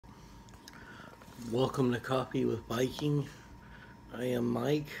Welcome to Coffee with Viking. I am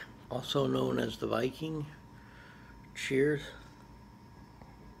Mike, also known as the Viking. Cheers.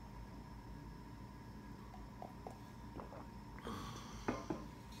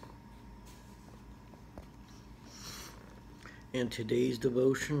 And today's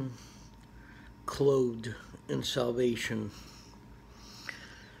devotion, clothed in salvation.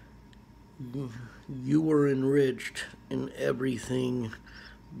 You were enriched in everything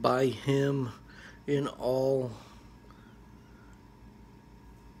by him in all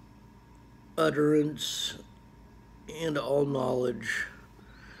utterance and all knowledge.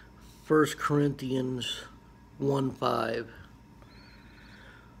 1 Corinthians 1:5.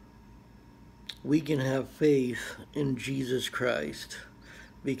 We can have faith in Jesus Christ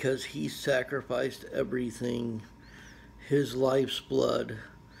because he sacrificed everything, his life's blood.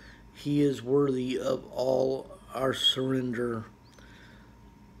 He is worthy of all our surrender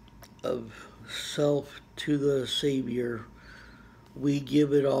of self to the Savior. We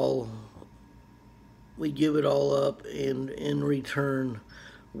give it all up, and in return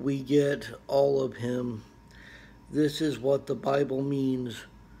we get all of him. This is what the Bible means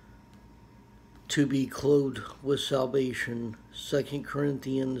to be clothed with salvation. 2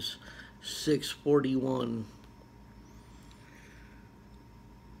 Corinthians 6:41.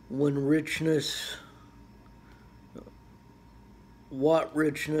 What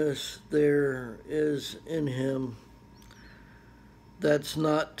richness there is in him. That's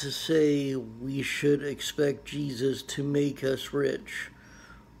not to say we should expect Jesus to make us rich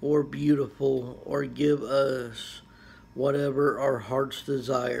or beautiful or give us whatever our hearts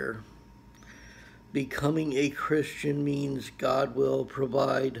desire. Becoming a Christian means God will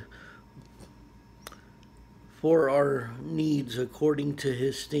provide for our needs according to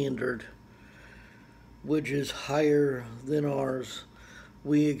his standard, which is higher than ours.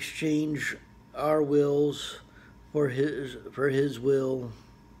 We exchange our wills for his will.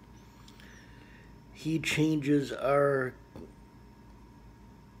 He changes our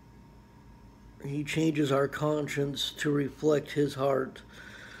conscience to reflect his heart,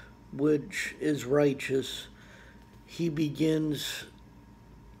 which is righteous. He begins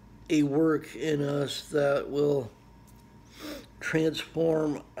a work in us that will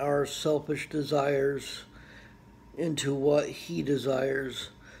transform our selfish desires into what he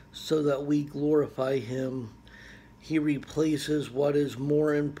desires so that we glorify him. He replaces what is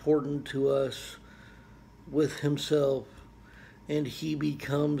more important to us with himself, and he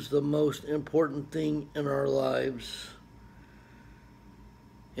becomes the most important thing in our lives.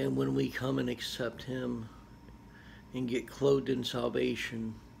 And when we come and accept him and get clothed in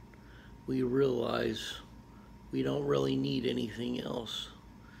salvation, we realize we don't really need anything else.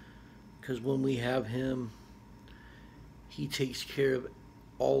 Because when we have him, he takes care of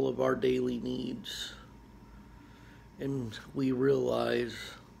all of our daily needs. And we realize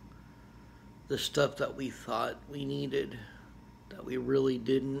the stuff that we thought we needed, that we really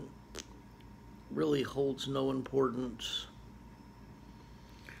didn't, really holds no importance.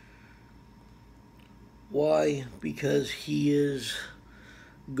 Why? Because he is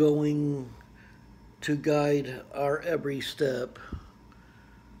going to guide our every step.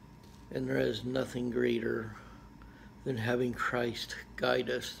 And there is nothing greater than having Christ guide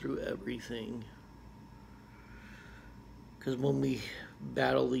us through everything. Because when we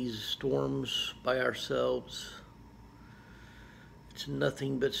battle these storms by ourselves, it's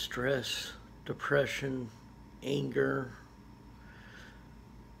nothing but stress, depression, anger.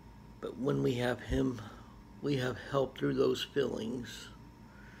 But when we have him, we have help through those feelings.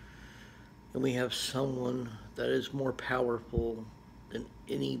 And we have someone that is more powerful than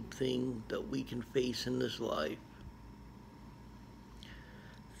anything that we can face in this life.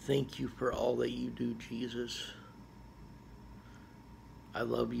 Thank you for all that you do, Jesus. I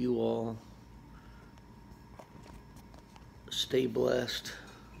love you all. Stay blessed.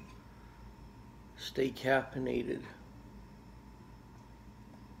 Stay caffeinated.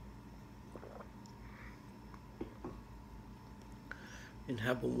 And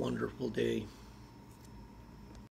have a wonderful day.